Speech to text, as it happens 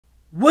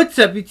What's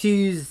up,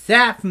 YouTube?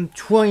 Zap from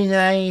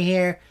 29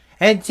 here,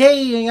 and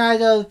today you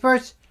guys are the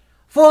first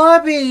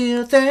for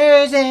beautiful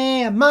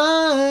Thursday of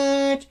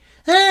March.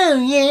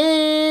 Oh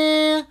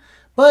yeah,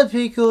 but it's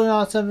pretty cool and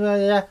all something like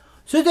that.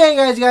 So today,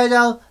 guys,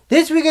 know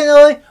this weekend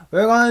only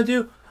we're gonna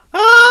do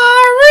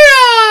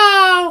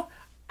Oreo.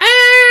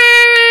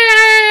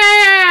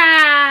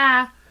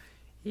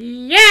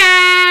 Yeah.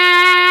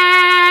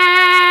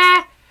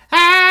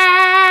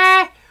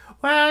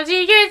 Well,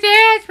 you get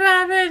this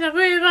from the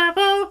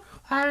beautiful.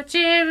 I'm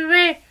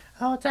Jimmy,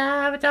 all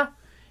time and time.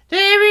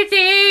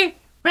 Everything,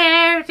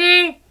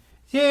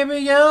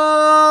 Jimmy,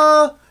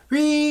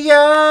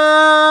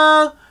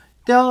 Rio,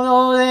 don't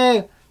hold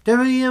it,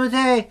 don't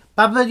say,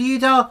 Papa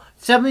Dito,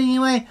 something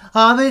anyway,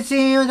 I'll be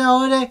seeing you the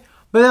whole day,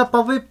 but a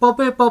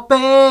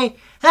puppy,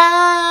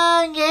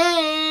 ah,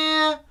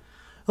 yeah,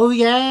 oh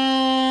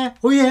yeah,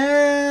 oh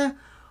yeah,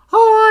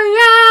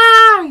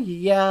 oh yeah,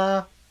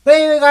 yeah. But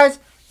anyway, guys,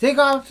 take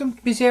off some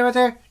PC right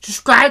there,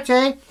 subscribe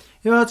today.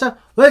 You know what's up?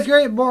 Let's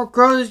get more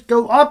growth,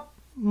 go up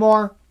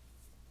more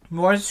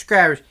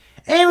subscribers.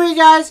 Anyway,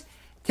 guys,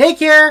 take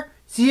care.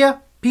 See ya.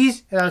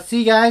 Peace. And I'll see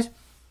you guys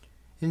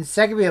in the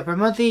second video per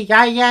monthly.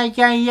 Yeah.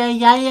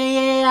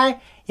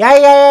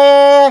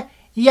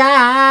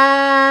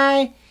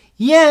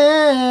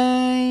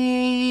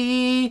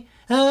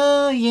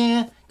 Oh,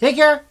 yeah. Take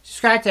care.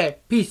 Subscribe today.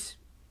 Peace.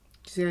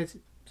 See you guys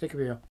in the second video.